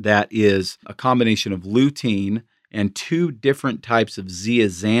compound that is a combination of lutein and 2 different types of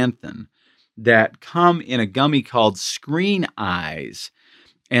zeaxanthin that come in a gummy called Screen Eyes.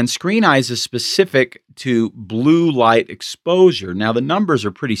 And Screen Eyes is specific to blue light exposure. Now, the numbers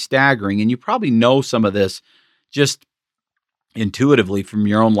are pretty staggering, and you probably know some of this just intuitively from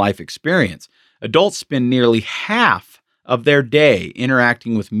your own life experience. Adults spend nearly half of their day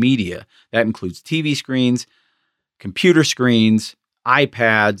interacting with media. That includes TV screens, computer screens,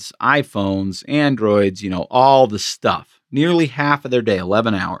 iPads, iPhones, Androids, all the stuff. Nearly half of their day,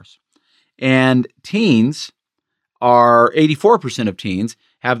 11 hours. And teens are 84% of teens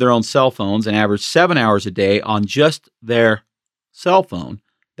have their own cell phones and average 7 hours a day on just their cell phone.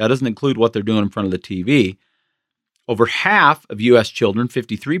 That doesn't include what they're doing in front of the TV. Over half of U.S. children,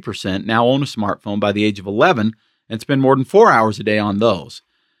 53%, now own a smartphone by the age of 11 and spend more than 4 hours a day on those.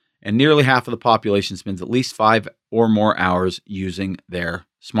 And nearly half of the population spends at least 5 or more hours using their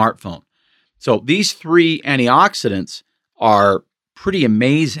smartphone. So these 3 antioxidants are pretty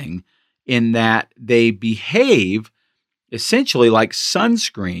amazing in that they behave essentially like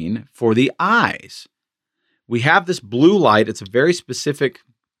sunscreen for the eyes. We have this blue light. It's a very specific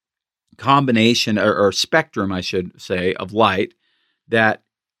combination or spectrum, I should say, of light that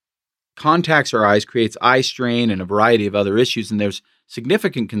contacts our eyes, creates eye strain and a variety of other issues. And there's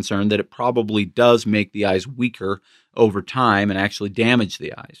significant concern that it probably does make the eyes weaker over time and actually damage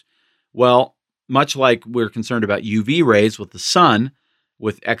the eyes. Well, much like we're concerned about UV rays with the sun,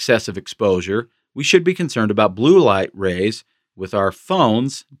 with excessive exposure, we should be concerned about blue light rays with our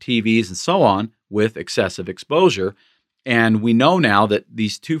phones, TVs, and so on with excessive exposure. And we know now that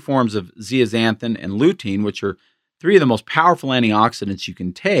these 2 forms of zeaxanthin and lutein, which are 3 of the most powerful antioxidants you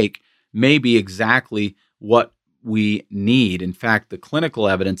can take, may be exactly what we need. In fact, the clinical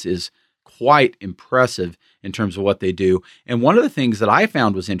evidence is quite impressive in terms of what they do. And one of the things that I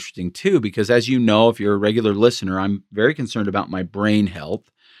found was interesting too, because as you know, if you're a regular listener, I'm very concerned about my brain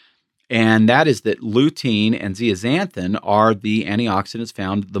health. And that is that lutein and zeaxanthin are the antioxidants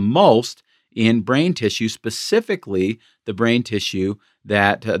found the most in brain tissue, specifically the brain tissue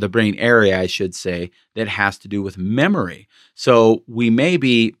that, the brain area, I should say, that has to do with memory. So we may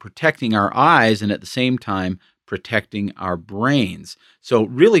be protecting our eyes and at the same time protecting our brains. So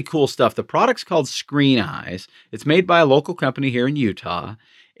really cool stuff. The product's called Screen Eyes. It's made by a local company here in Utah,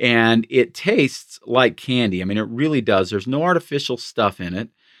 and it tastes like candy. I mean, it really does. There's no artificial stuff in it.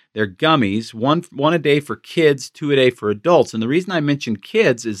 They're gummies, one a day for kids, 2 a day for adults. And the reason I mentioned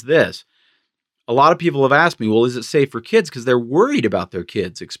kids is this. A lot of people have asked me, well, is it safe for kids? Because they're worried about their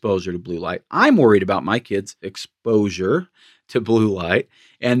kids' exposure to blue light. I'm worried about my kids' exposure to blue light.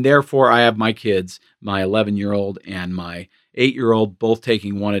 And therefore, I have my kids, my 11-year-old and my 8-year-old, both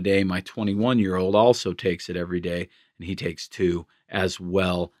taking 1 a day. My 21-year-old also takes it every day, and he takes 2 as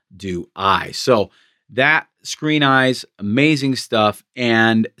well do I. So that Screen Eyes, amazing stuff.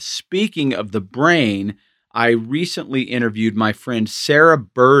 And speaking of the brain, I recently interviewed my friend Sarah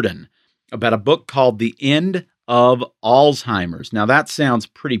Burden about a book called The End of Alzheimer's. Now that sounds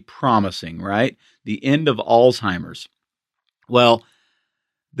pretty promising, right? The End of Alzheimer's. Well,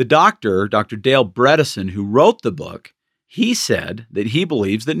 The doctor, Dr. Dale Bredesen, who wrote the book, he said that he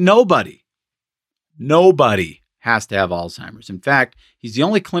believes that nobody has to have Alzheimer's. In fact, he's the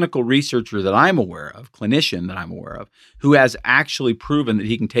only clinical researcher that I'm aware of, clinician that I'm aware of, who has actually proven that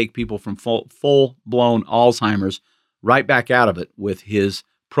he can take people from full-blown Alzheimer's right back out of it with his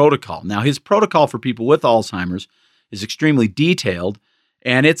protocol. Now, his protocol for people with Alzheimer's is extremely detailed,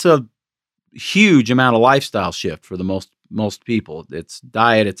 and it's a huge amount of lifestyle shift for the most people. It's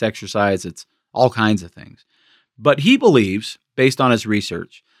diet, it's exercise, it's all kinds of things. But he believes, based on his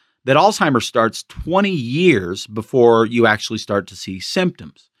research, that Alzheimer's starts 20 years before you actually start to see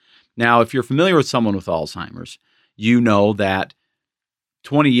symptoms. Now, if you're familiar with someone with Alzheimer's, you know that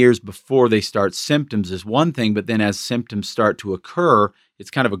 20 years before they start symptoms is one thing, but then as symptoms start to occur,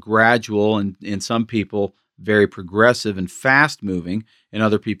 it's kind of a gradual and in some people very progressive and fast moving, and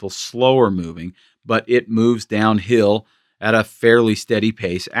other people slower moving, but it moves downhill at a fairly steady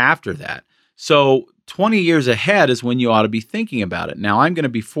pace after that. So 20 years ahead is when you ought to be thinking about it. Now, I'm going to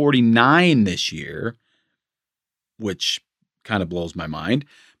be 49 this year, which kind of blows my mind,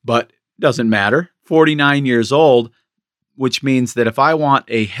 but doesn't matter. 49 years old, which means that if I want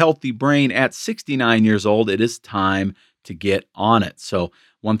a healthy brain at 69 years old, it is time to get on it. So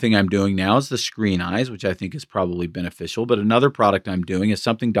one thing I'm doing now is the Screen Eyes, which I think is probably beneficial, but another product I'm doing is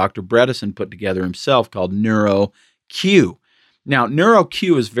something Dr. Bredesen put together himself called NeuroQ. Now,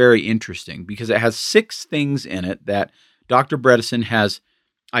 NeuroQ is very interesting because it has 6 things in it that Dr. Bredesen has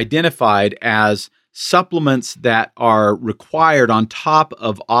identified as supplements that are required on top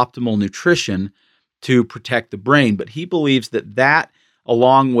of optimal nutrition to protect the brain. But he believes that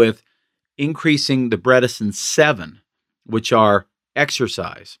along with increasing the Bredesen 7, which are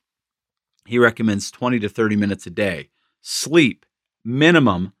exercise, he recommends 20 to 30 minutes a day, sleep,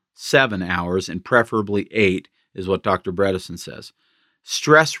 minimum 7 hours and preferably 8, is what Dr. Bredesen says.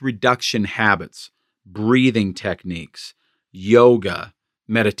 Stress reduction habits, breathing techniques, yoga,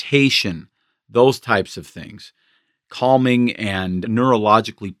 meditation, those types of things. Calming and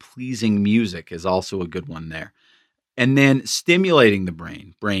neurologically pleasing music is also a good one there. And then stimulating the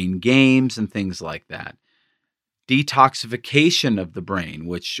brain games and things like that. Detoxification of the brain,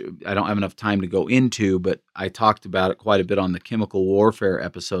 which I don't have enough time to go into, but I talked about it quite a bit on the chemical warfare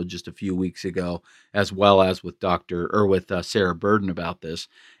episode just a few weeks ago, as well as with Sarah Burden about this.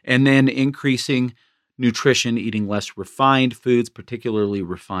 And then increasing nutrition, eating less refined foods, particularly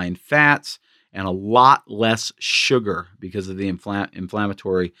refined fats, and a lot less sugar because of the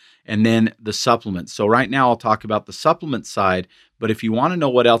inflammatory, and then the supplements. So right now I'll talk about the supplement side, but if you want to know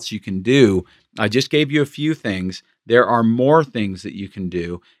what else you can do, I just gave you a few things. There are more things that you can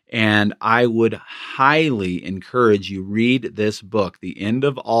do, and I would highly encourage you read this book, The End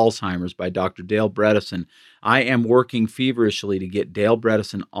of Alzheimer's by Dr. Dale Bredesen. I am working feverishly to get Dale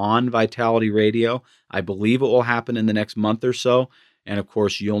Bredesen on Vitality Radio. I believe it will happen in the next month or so, and of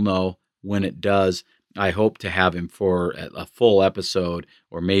course you'll know when it does. I hope to have him for a full episode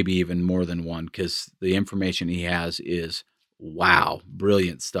or maybe even more than one, because the information he has is wow,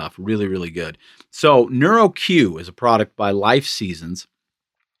 brilliant stuff. Really, really good. So NeuroQ is a product by Life Seasons.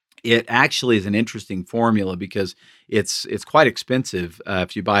 It actually is an interesting formula because it's quite expensive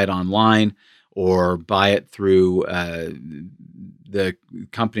if you buy it online or buy it through the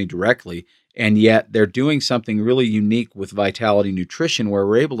company directly. And yet they're doing something really unique with Vitality Nutrition where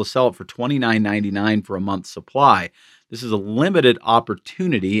we're able to sell it for $29.99 for a month's supply. This is a limited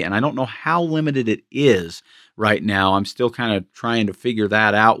opportunity, and I don't know how limited it is right now. I'm still kind of trying to figure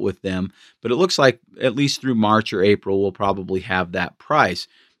that out with them, but it looks like at least through March or April, we'll probably have that price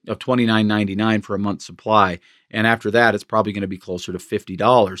of $29.99 for a month's supply. And after that, it's probably going to be closer to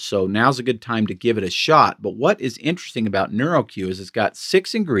 $50. So now's a good time to give it a shot. But what is interesting about NeuroQ is it's got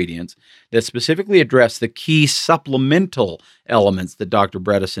 6 ingredients that specifically address the key supplemental elements that Dr.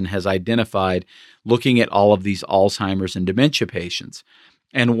 Bredesen has identified looking at all of these Alzheimer's and dementia patients.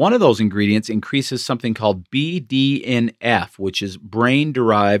 And one of those ingredients increases something called BDNF, which is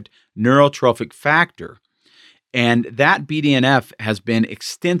brain-derived neurotrophic factor. And that BDNF has been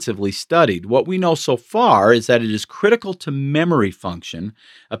extensively studied. What we know so far is that it is critical to memory function,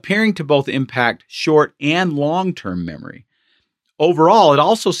 appearing to both impact short and long-term memory. Overall, it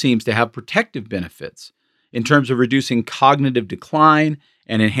also seems to have protective benefits in terms of reducing cognitive decline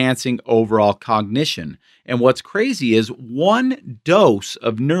and enhancing overall cognition. And what's crazy is 1 dose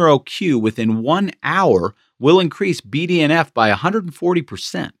of NeuroQ within 1 hour will increase BDNF by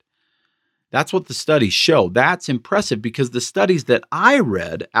 140%. That's what the studies show. That's impressive because the studies that I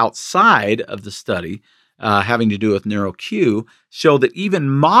read outside of the study having to do with NeuroQ show that even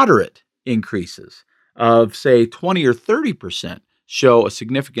moderate increases of, say, 20 or 30% show a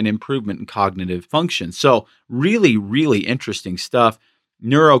significant improvement in cognitive function. So really, really interesting stuff.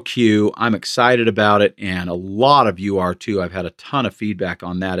 NeuroQ, I'm excited about it, and a lot of you are too. I've had a ton of feedback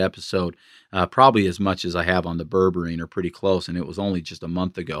on that episode, probably as much as I have on the berberine, or pretty close, and it was only just a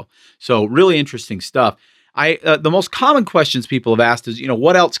month ago. So really interesting stuff. The most common questions people have asked is,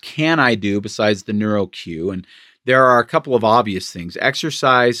 what else can I do besides the NeuroQ? And there are a couple of obvious things.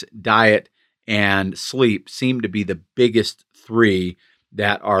 Exercise, diet, and sleep seem to be the biggest three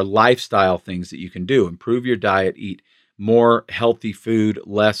that are lifestyle things that you can do. Improve your diet, eat more healthy food,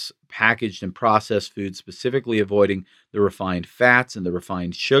 less packaged and processed food, specifically avoiding the refined fats and the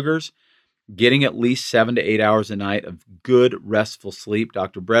refined sugars. Getting at least 7 to 8 hours a night of good, restful sleep.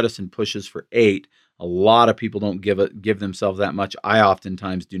 Dr. Bredesen pushes for 8. A lot of people don't give themselves that much. I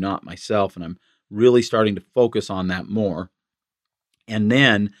oftentimes do not myself, and I'm really starting to focus on that more. And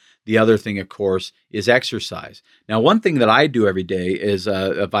then the other thing, of course, is exercise. Now, one thing that I do every day is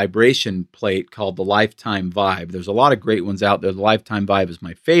a vibration plate called the Lifetime Vibe. There's a lot of great ones out there. The Lifetime Vibe is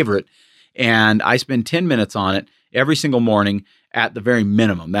my favorite, and I spend 10 minutes on it every single morning at the very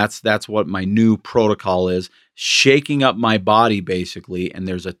minimum. That's what my new protocol is, shaking up my body basically, and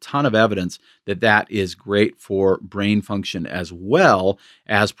there's a ton of evidence that is great for brain function as well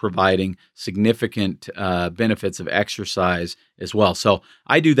as providing significant benefits of exercise as well. So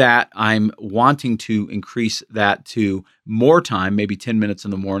I do that. I'm wanting to increase that to more time, maybe 10 minutes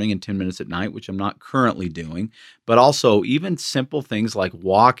in the morning and 10 minutes at night, which I'm not currently doing, but also even simple things like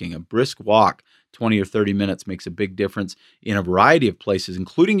walking, a brisk walk, 20 or 30 minutes makes a big difference in a variety of places,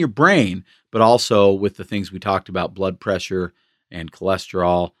 including your brain, but also with the things we talked about, blood pressure and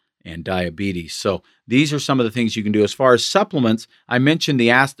cholesterol and diabetes. So these are some of the things you can do. As far as supplements, I mentioned the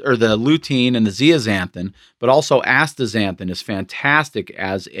lutein and the zeaxanthin, but also astaxanthin is fantastic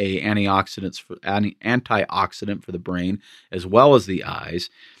as a antioxidant for the brain as well as the eyes.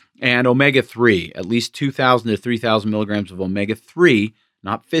 And omega-3, at least 2,000 to 3,000 milligrams of omega-3,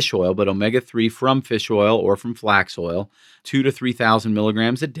 not fish oil, but omega-3 from fish oil or from flax oil, 2,000 to 3,000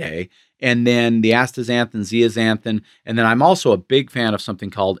 milligrams a day. And then the astaxanthin, zeaxanthin. And then I'm also a big fan of something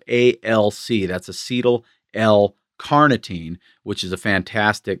called ALC. That's acetyl L-carnitine, which is a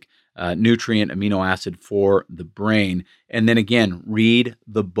fantastic nutrient amino acid for the brain. And then again, read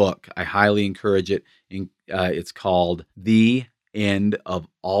the book. I highly encourage it. It's called The End of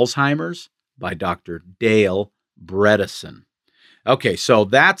Alzheimer's by Dr. Dale Bredesen. Okay, so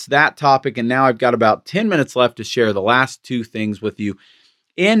that's that topic, and now I've got about 10 minutes left to share the last two things with you.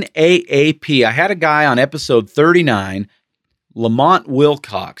 In AAP, I had a guy on episode 39, Lamont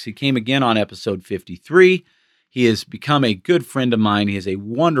Wilcox. He came again on episode 53. He has become a good friend of mine. He is a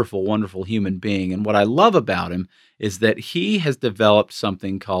wonderful, wonderful human being, and what I love about him is that he has developed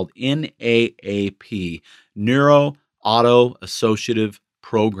something called NAAP, Neuro-Auto-Associative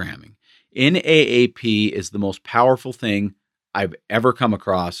Programming. NAAP is the most powerful thing I've ever come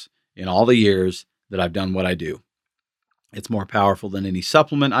across in all the years that I've done what I do. It's more powerful than any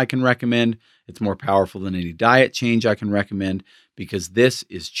supplement I can recommend. It's more powerful than any diet change I can recommend, because this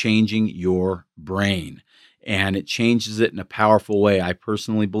is changing your brain, and it changes it in a powerful way. I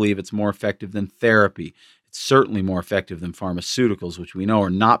personally believe it's more effective than therapy. It's certainly more effective than pharmaceuticals, which we know are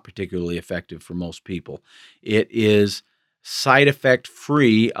not particularly effective for most people. It is side effect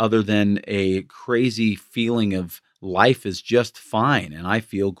free, other than a crazy feeling of life is just fine and I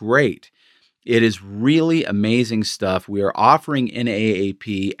feel great. It is really amazing stuff. We are offering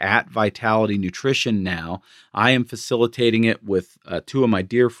NAAP at Vitality Nutrition now. I am facilitating it with two of my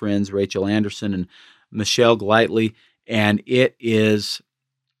dear friends, Rachel Anderson and Michelle Glightly, and it's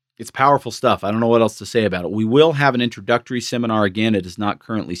powerful stuff. I don't know what else to say about it. We will have an introductory seminar again. It is not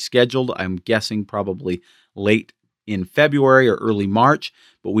currently scheduled. I'm guessing probably late in February or early March,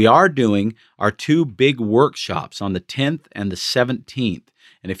 but we are doing our two big workshops on the 10th and the 17th.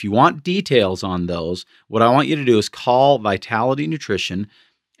 And if you want details on those, what I want you to do is call Vitality Nutrition,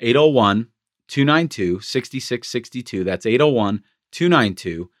 801-292-6662. That's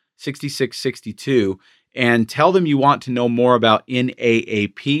 801-292-6662. And tell them you want to know more about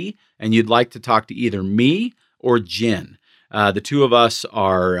NAAP and you'd like to talk to either me or Jen. The two of us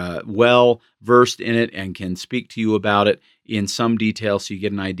are well versed in it and can speak to you about it in some detail so you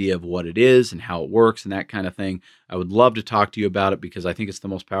get an idea of what it is and how it works and that kind of thing. I would love to talk to you about it because I think it's the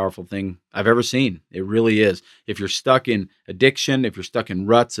most powerful thing I've ever seen. It really is. If you're stuck in addiction, if you're stuck in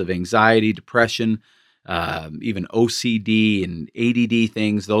ruts of anxiety, depression, even OCD and ADD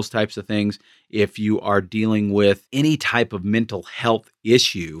things, those types of things, if you are dealing with any type of mental health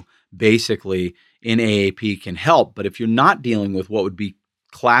issue, basically NAAP can help. But if you're not dealing with what would be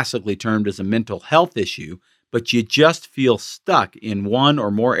classically termed as a mental health issue, but you just feel stuck in one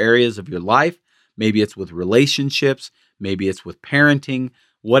or more areas of your life. Maybe it's with relationships, maybe it's with parenting,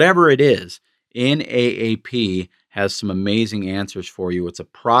 whatever it is, NAAP has some amazing answers for you. It's a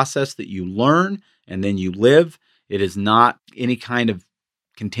process that you learn and then you live. It is not any kind of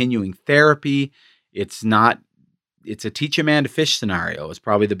continuing therapy. It's a teach a man to fish scenario is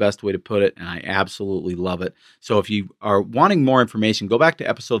probably the best way to put it, and I absolutely love it. So if you are wanting more information, go back to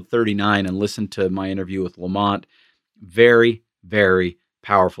episode 39 and listen to my interview with Lamont. Very, very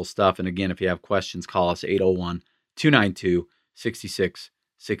powerful stuff. And again, if you have questions, call us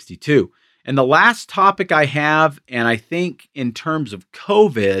 801-292-6662. And the last topic I have, and I think in terms of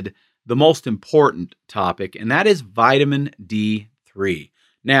COVID, the most important topic, and that is vitamin D3.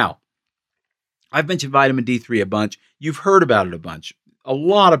 Now, I've mentioned vitamin D3 a bunch. You've heard about it a bunch. A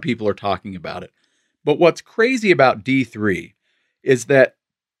lot of people are talking about it. But what's crazy about D3 is that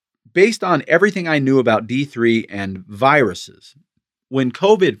based on everything I knew about D3 and viruses, when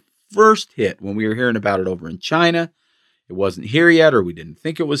COVID first hit, when we were hearing about it over in China, it wasn't here yet, or we didn't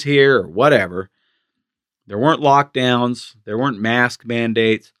think it was here, or whatever. There weren't lockdowns. There weren't mask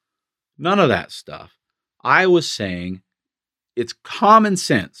mandates. None of that stuff. I was saying it's common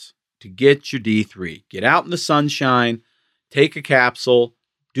sense to get your D3. Get out in the sunshine, take a capsule,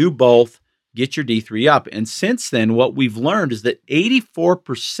 do both, get your D3 up. And since then, what we've learned is that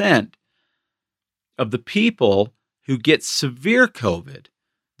 84% of the people who get severe COVID,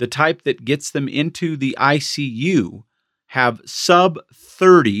 the type that gets them into the ICU, have sub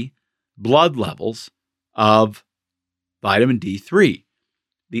 30 blood levels of vitamin D3.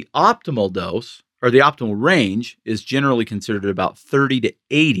 The optimal dose, or the optimal range, is generally considered about 30 to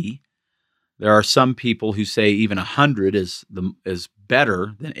 80. There are some people who say even 100 is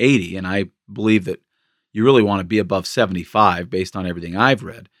better than 80, and I believe that you really want to be above 75 based on everything I've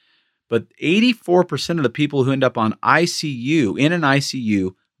read. But 84% of the people who end up on ICU, in an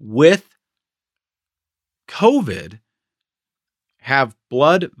ICU with COVID, have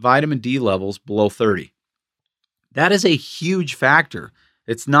blood vitamin D levels below 30. That is a huge factor.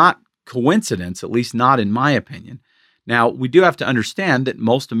 It's not coincidence, at least not in my opinion. Now, we do have to understand that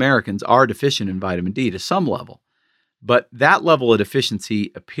most Americans are deficient in vitamin D to some level, but that level of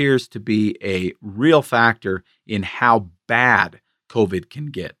deficiency appears to be a real factor in how bad COVID can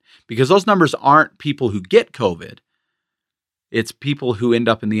get, because those numbers aren't people who get COVID. It's people who end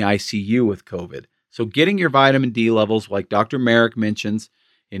up in the ICU with COVID. So getting your vitamin D levels, like Dr. Merrick mentions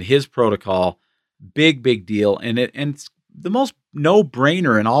in his protocol, big deal. And it's the most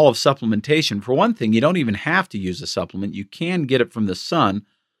no-brainer in all of supplementation. For one thing, you don't even have to use a supplement. You can get it from the sun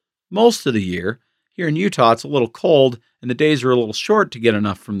most of the year. Here in Utah, it's a little cold, and the days are a little short to get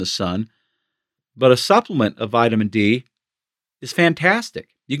enough from the sun. But a supplement of vitamin D is fantastic.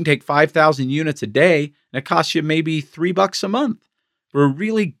 You can take 5,000 units a day, and it costs you maybe $3 a month for a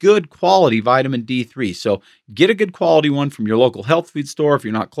really good quality vitamin D3. So get a good quality one from your local health food store if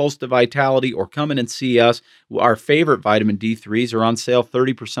you're not close to Vitality, or come in and see us. Our favorite vitamin D3s are on sale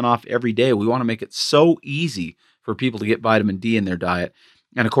 30% off every day. We want to make it so easy for people to get vitamin D in their diet.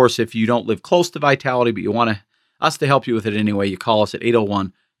 And of course, if you don't live close to Vitality, but you want us to help you with it anyway, you call us at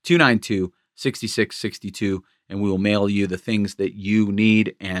 801-292-6662, and we will mail you the things that you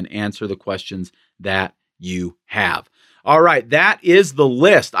need and answer the questions that you have. All right, that is the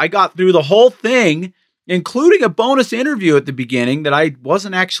list. I got through the whole thing, including a bonus interview at the beginning that I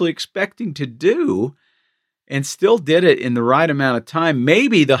wasn't actually expecting to do, and still did it in the right amount of time.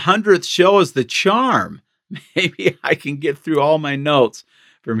 Maybe the 100th show is the charm. Maybe I can get through all my notes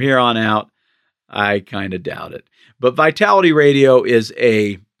from here on out. I kind of doubt it. But Vitality Radio is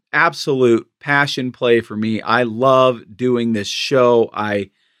a absolute passion play for me. I love doing this show.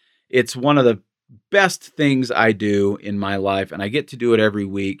 It's one of the best things I do in my life, and I get to do it every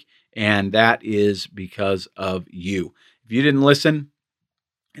week, and that is because of you. If you didn't listen,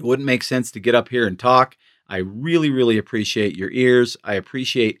 it wouldn't make sense to get up here and talk. I really appreciate your ears. I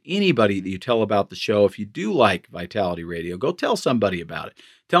appreciate anybody that you tell about the show. If you do like Vitality Radio, go tell somebody about it.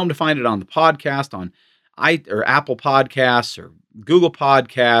 Tell them to find it on the podcast, on Apple Podcasts, or Google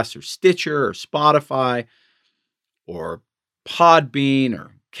Podcasts, or Stitcher, or Spotify, or Podbean,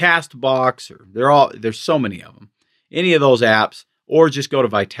 or Castbox, or there's so many of them. Any of those apps, or just go to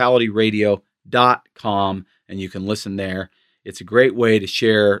vitalityradio.com and you can listen there. It's a great way to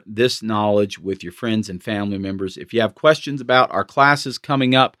share this knowledge with your friends and family members. If you have questions about our classes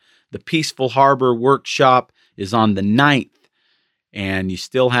coming up, the Peaceful Harbor Workshop is on the 9th, and you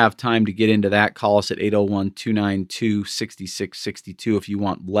still have time to get into that. Call us at 801-292-6662 if you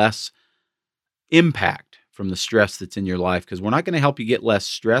want less impact from the stress that's in your life, because we're not going to help you get less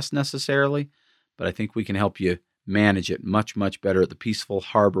stress necessarily, but I think we can help you manage it much, much better at the Peaceful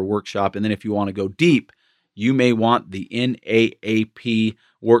Harbor Workshop. And then if you want to go deep, you may want the NAAP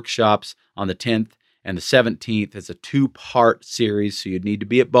workshops on the 10th and the 17th. It's a 2-part series, so you'd need to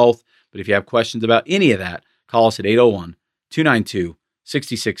be at both. But if you have questions about any of that, call us at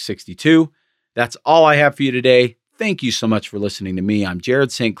 801-292-6662. That's all I have for you today. Thank you so much for listening to me. I'm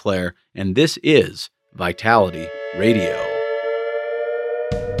Jared St. Clair, and this is Vitality Radio.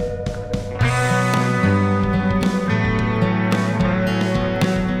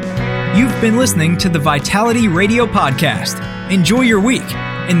 You've been listening to the Vitality Radio Podcast. Enjoy your week.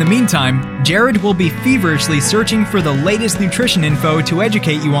 In the meantime, Jared will be feverishly searching for the latest nutrition info to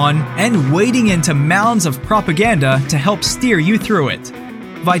educate you on and wading into mounds of propaganda to help steer you through it.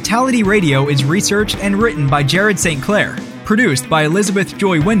 Vitality Radio is researched and written by Jared St. Clair, produced by Elizabeth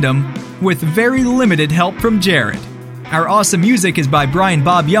Joy Wyndham, with very limited help from Jared. Our awesome music is by Brian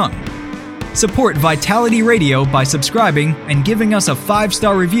Bob Young. Support Vitality Radio by subscribing and giving us a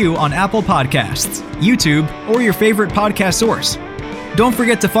 5-star review on Apple Podcasts, YouTube, or your favorite podcast source. Don't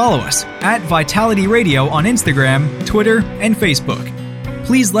forget to follow us at Vitality Radio on Instagram, Twitter, and Facebook.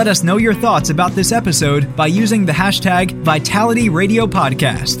 Please let us know your thoughts about this episode by using the hashtag Vitality Radio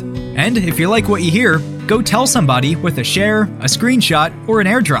Podcast. And if you like what you hear, go tell somebody with a share, a screenshot, or an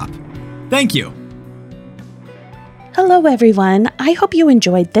airdrop. Thank you. Hello, everyone. I hope you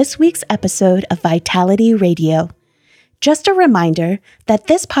enjoyed this week's episode of Vitality Radio. Just a reminder that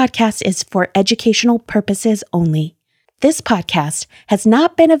this podcast is for educational purposes only. This podcast has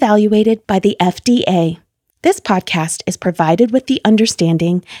not been evaluated by the FDA. This podcast is provided with the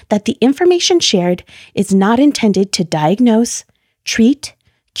understanding that the information shared is not intended to diagnose, treat,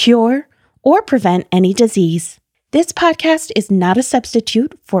 cure, or prevent any disease. This podcast is not a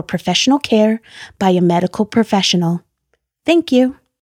substitute for professional care by a medical professional. Thank you.